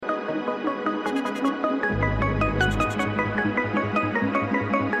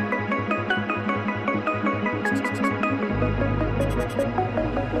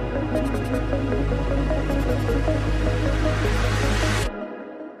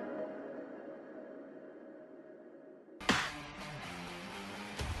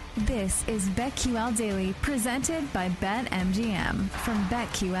This is BetQL Daily, presented by BetMGM from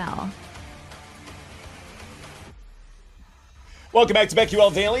BetQL. Welcome back to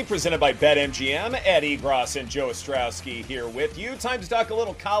BetQL Daily, presented by BetMGM. Eddie Gross and Joe Ostrowski here with you. Time to talk a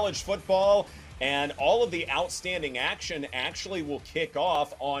little college football, and all of the outstanding action actually will kick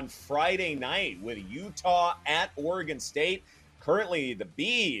off on Friday night with Utah at Oregon State. Currently, the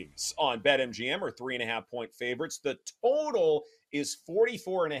Beavs on BetMGM are 3.5-point favorites. The total is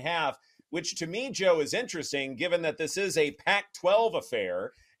 44.5, which to me, Joe, is interesting given that this is a Pac-12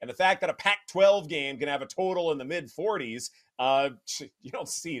 affair, and the fact that a Pac-12 game can have a total in the mid-40s, you don't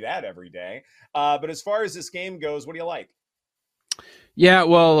see that every day. But as far as this game goes, what do you like? Yeah,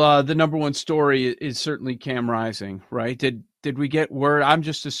 well, the number one story is certainly Cam Rising, right? Did we get word? I'm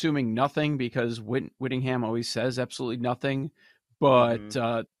just assuming nothing because Whittingham always says absolutely nothing.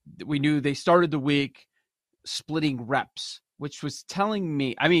 But we knew they started the week splitting reps, which was telling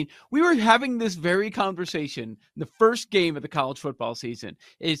me, I mean, we were having this very conversation. The first game of the college football season,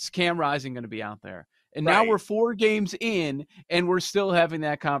 is Cam Rising going to be out there? And now we're 4 games in, and we're still having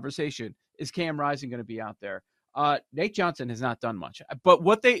that conversation. Is Cam Rising going to be out there? Nate Johnson has not done much, but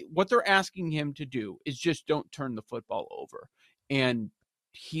what they're asking him to do is just don't turn the football over, and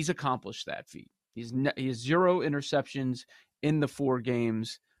he's accomplished that feat. He has 0 interceptions in the 4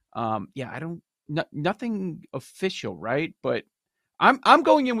 games. Nothing official, right? But I'm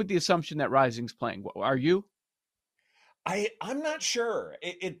going in with the assumption that Rising's playing. Are you? I'm not sure.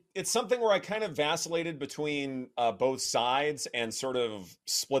 It's something where I kind of vacillated between both sides and sort of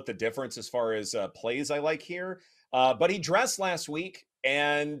split the difference as far as plays I like here. But he dressed last week,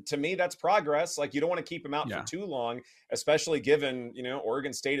 and to me, that's progress. Like, you don't want to keep him out for too long, especially given,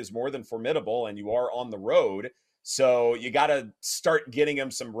 Oregon State is more than formidable and you are on the road. So you got to start getting him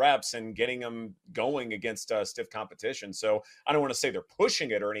some reps and getting him going against stiff competition. So I don't want to say they're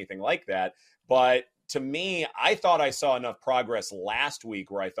pushing it or anything like that, but to me, I thought I saw enough progress last week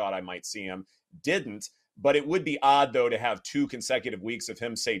where I thought I might see him. Didn't, but it would be odd, though, to have 2 consecutive weeks of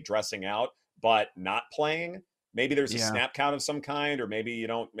him, say, dressing out, but not playing. Maybe there's a snap count of some kind, or maybe you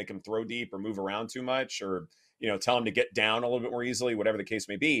don't make him throw deep or move around too much, or, tell him to get down a little bit more easily, whatever the case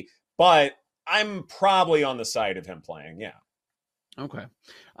may be. But I'm probably on the side of him playing, yeah. Okay.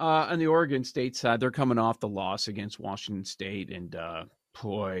 On the Oregon State side, they're coming off the loss against Washington State, and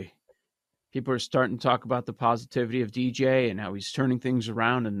boy, people are starting to talk about the positivity of DJ and how he's turning things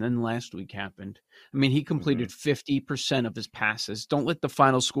around, and then last week happened. I mean, he completed 50% of his passes. Don't let the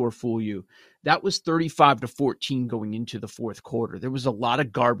final score fool you. That was 35-14 going into the fourth quarter. There was a lot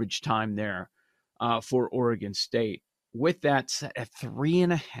of garbage time there for Oregon State. With that set at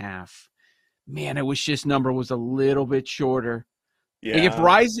 3.5, man, I wish this number was a little bit shorter. Yeah.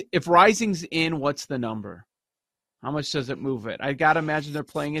 Like if Rising's in, what's the number? How much does it move it? I got to imagine they're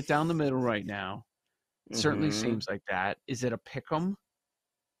playing it down the middle right now. It certainly seems like that. Is it a pick 'em?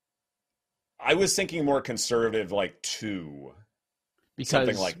 I was thinking more conservative, like 2.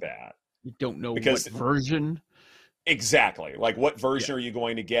 Something like that. You don't know what version. Exactly. Like, what version are you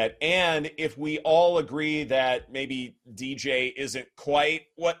going to get? And if we all agree that maybe DJ isn't quite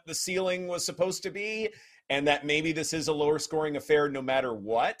what the ceiling was supposed to be, and that maybe this is a lower scoring affair no matter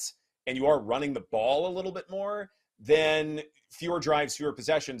what, and you are running the ball a little bit more, then fewer drives, fewer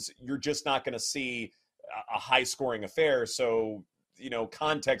possessions, you're just not going to see a high scoring affair. So,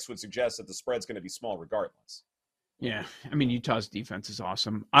 context would suggest that the spread's going to be small regardless. Yeah, I mean, Utah's defense is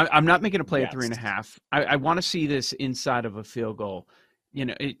awesome. I'm not making a play at 3.5. I want to see this inside of a field goal.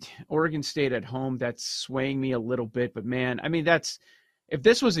 Oregon State at home, that's swaying me a little bit. But, man, I mean, if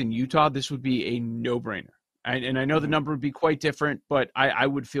this was in Utah, this would be a no-brainer. And I know the number would be quite different, but I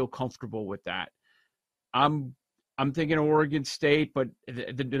would feel comfortable with that. I'm thinking Oregon State, but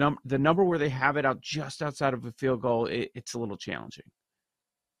the number where they have it out just outside of a field goal, it's a little challenging.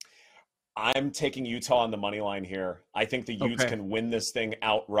 I'm taking Utah on the money line here. I think the Utes can win this thing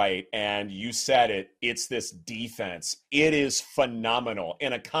outright. And you said it, it's this defense. It is phenomenal.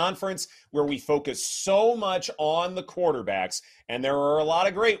 In a conference where we focus so much on the quarterbacks, and there are a lot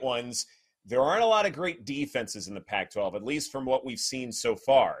of great ones, there aren't a lot of great defenses in the Pac-12, at least from what we've seen so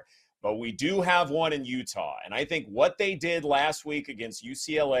far. But we do have one in Utah. And I think what they did last week against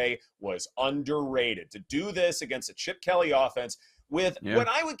UCLA was underrated. To do this against a Chip Kelly offense with what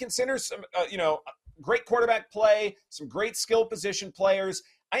I would consider some, great quarterback play, some great skill position players,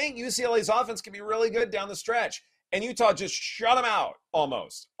 I think UCLA's offense can be really good down the stretch. And Utah just shut them out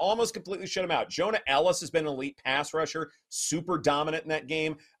almost completely shut them out. Jonah Ellis has been an elite pass rusher, super dominant in that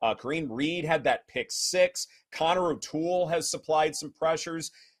game. Kareem Reed had that pick 6. Connor O'Toole has supplied some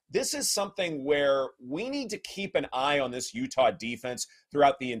pressures. this is something where we need to keep an eye on this Utah defense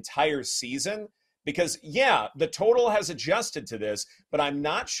throughout the entire season. Because, yeah, the total has adjusted to this, but I'm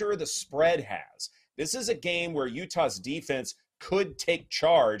not sure the spread has. This is a game where Utah's defense could take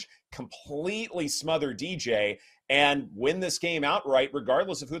charge, completely smother DJ, and win this game outright,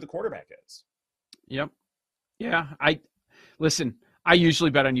 regardless of who the quarterback is. Yep. Yeah. I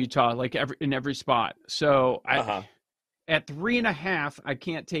usually bet on Utah, like in every spot. So at 3.5, I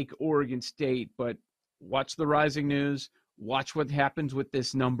can't take Oregon State, but watch the Rising News, watch what happens with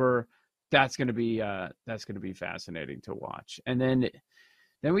this number. That's going to be fascinating to watch. And then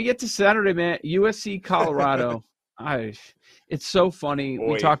we get to Saturday, man. USC Colorado. It's so funny.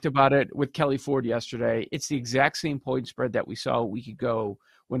 Boy. We talked about it with Kelly Ford yesterday. It's the exact same point spread that we saw a week ago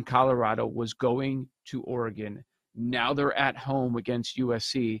when Colorado was going to Oregon. Now they're at home against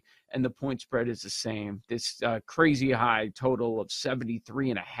USC, and the point spread is the same. This crazy high total of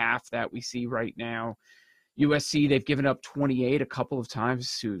 73.5 that we see right now. USC, they've given up 28 a couple of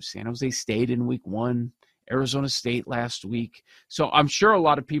times to San Jose State in week 1, Arizona State last week. So I'm sure a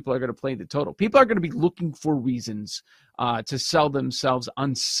lot of people are going to play the total. People are going to be looking for reasons to sell themselves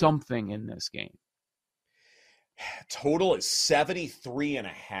on something in this game. Total is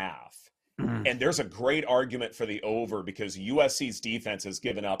 73.5. And there's a great argument for the over because USC's defense has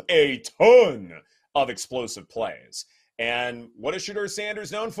given up a ton of explosive plays. And what is Shedeur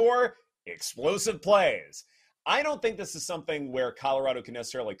Sanders known for? Explosive plays. I don't think this is something where Colorado can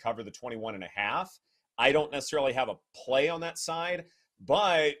necessarily cover the 21.5. I don't necessarily have a play on that side,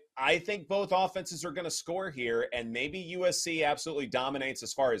 but I think both offenses are going to score here, and maybe USC absolutely dominates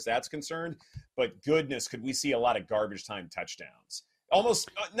as far as that's concerned, but goodness, could we see a lot of garbage time touchdowns.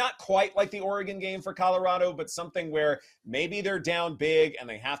 Almost not quite like the Oregon game for Colorado, but something where maybe they're down big and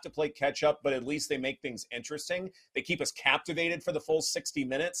they have to play catch up, but at least they make things interesting. They keep us captivated for the full 60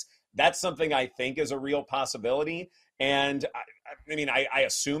 minutes. That's something I think is a real possibility. And I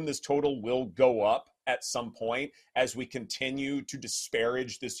assume this total will go up at some point as we continue to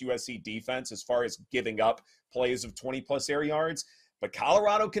disparage this USC defense as far as giving up plays of 20-plus air yards. But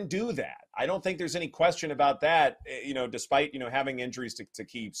Colorado can do that. I don't think there's any question about that, despite, having injuries to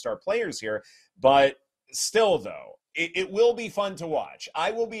key star players here. But still, though, it will be fun to watch. I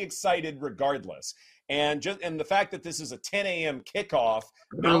will be excited regardless. And the fact that this is a 10 a.m. kickoff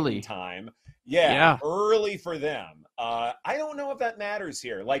Mountain time, early for them. I don't know if that matters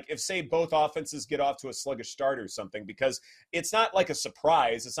here. Like if, say, both offenses get off to a sluggish start or something, because it's not like a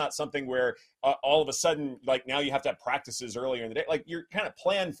surprise. It's not something where all of a sudden, like now you have to have practices earlier in the day. Like you're kind of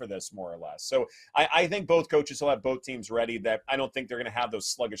planned for this more or less. So I think both coaches will have both teams ready. That I don't think they're going to have those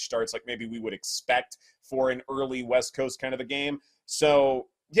sluggish starts like maybe we would expect for an early West Coast kind of a game. So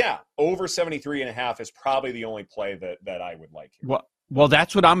yeah, over 73.5 is probably the only play that I would like here. Well,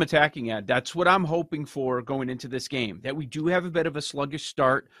 that's what I'm attacking at. That's what I'm hoping for going into this game, that we do have a bit of a sluggish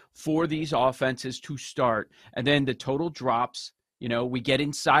start for these offenses to start, and then the total drops. We get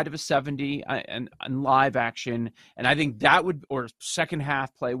inside of a 70 and live action, and I think that would, or second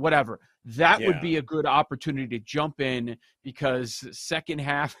half play, whatever, that would be a good opportunity to jump in because second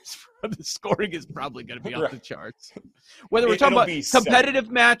half the scoring is probably going to be off the charts. Whether we're talking about competitive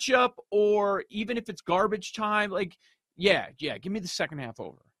matchup or even if it's garbage time, like, yeah, give me the second half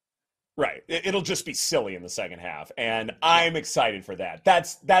over. Right. It'll just be silly in the second half, and I'm excited for that.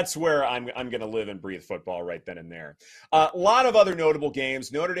 That's where I'm going to live and breathe football right then and there. A lot of other notable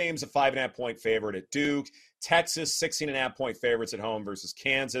games. Notre Dame's a 5.5-point favorite at Duke. Texas, 16.5-point favorites at home versus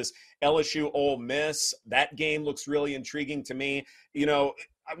Kansas. LSU, Ole Miss. That game looks really intriguing to me.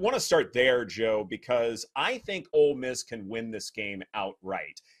 I want to start there, Joe, because I think Ole Miss can win this game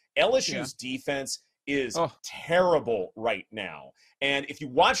outright. LSU's defense is terrible right now. And if you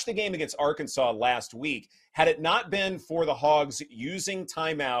watch the game against Arkansas last week, had it not been for the Hogs using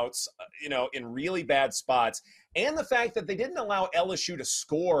timeouts, in really bad spots, and the fact that they didn't allow LSU to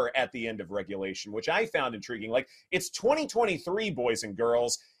score at the end of regulation, which I found intriguing. Like, it's 2023, boys and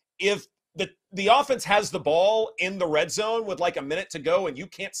girls. If the offense has the ball in the red zone with like a minute to go and you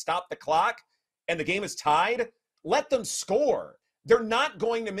can't stop the clock and the game is tied, let them score. They're not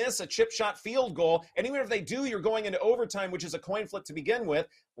going to miss a chip shot field goal. And even if they do, you're going into overtime, which is a coin flip to begin with.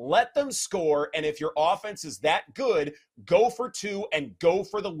 Let them score. And if your offense is that good, go for 2 and go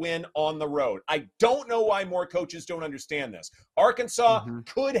for the win on the road. I don't know why more coaches don't understand this. Arkansas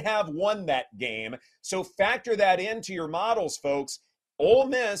could have won that game. So factor that into your models, folks. Ole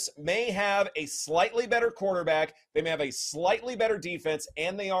Miss may have a slightly better quarterback. They may have a slightly better defense,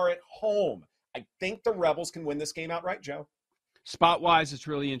 and they are at home. I think the Rebels can win this game outright, Joe. Spot-wise, it's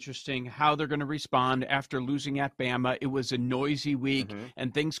really interesting how they're going to respond after losing at Bama. It was a noisy week,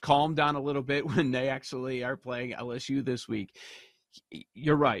 and things calmed down a little bit when they actually are playing LSU this week.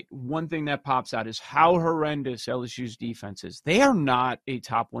 You're right. One thing that pops out is how horrendous LSU's defense is. They are not a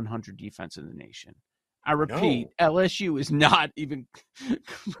top 100 defense in the nation. I repeat, no. LSU is not even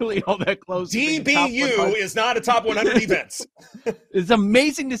really all that close. DBU is not a top 100 defense. It's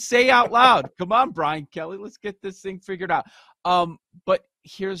amazing to say out loud. Come on, Brian Kelly. Let's get this thing figured out. But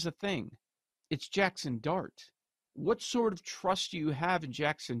here's the thing. It's Jackson Dart. What sort of trust do you have in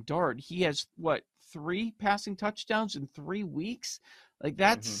Jackson Dart? He has, 3 passing touchdowns in 3 weeks? Like,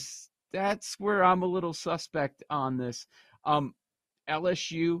 that's where I'm a little suspect on this.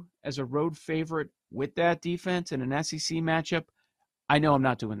 LSU as a road favorite with that defense in an SEC matchup, I know I'm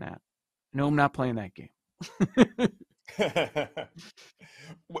not doing that. No, I'm not playing that game.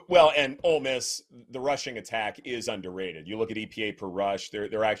 Well, and Ole Miss, the rushing attack is underrated. You look at EPA per rush,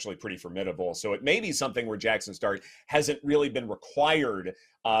 they're actually pretty formidable. So it may be something where Jackson Dart hasn't really been required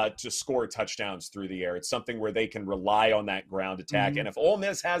to score touchdowns through the air. It's something where they can rely on that ground attack. And if Ole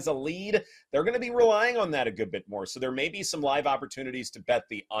Miss has a lead, they're going to be relying on that a good bit more. So there may be some live opportunities to bet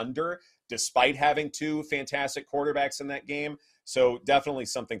the under, despite having 2 fantastic quarterbacks in that game. So definitely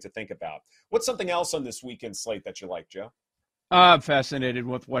something to think about. What's something else on this weekend slate that you like, Joe? I'm fascinated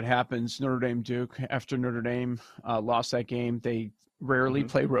with what happens Notre Dame Duke. After Notre Dame lost that game, they rarely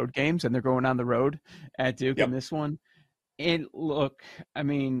play road games, and they're going on the road at Duke in this one. And look, I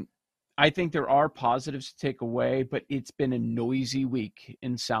mean, I think there are positives to take away, but it's been a noisy week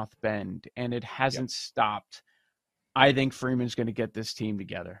in South Bend, and it hasn't stopped. I think Freeman's going to get this team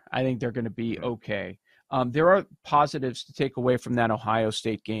together. I think they're going to be okay. There are positives to take away from that Ohio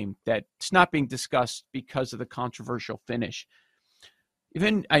State game that's not being discussed because of the controversial finish.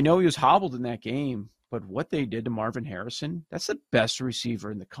 Even I know he was hobbled in that game, but what they did to Marvin Harrison, that's the best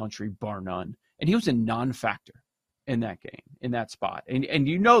receiver in the country, bar none. And he was a non-factor in that game, in that spot. And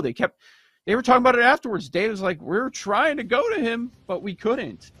they were talking about it afterwards. Dave was like, we're trying to go to him, but we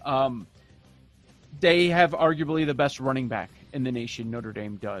couldn't. They have arguably the best running back in the nation, Notre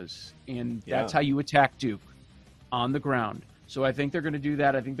Dame does. And that's how you attack Duke, on the ground. So I think they're going to do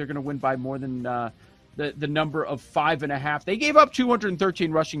that. I think they're going to win by more than the number of 5.5. They gave up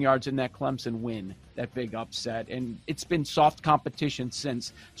 213 rushing yards in that Clemson win, that big upset. And it's been soft competition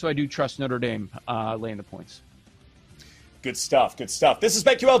since. So I do trust Notre Dame laying the points. Good stuff. Good stuff. This is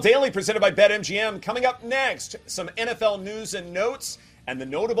BetQL Daily presented by BetMGM. Coming up next, some NFL news and notes and the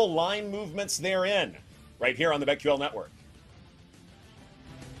notable line movements therein, right here on the BetQL Network.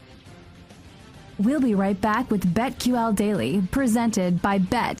 We'll be right back with BetQL Daily, presented by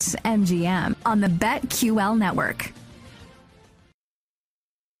BetMGM on the BetQL Network.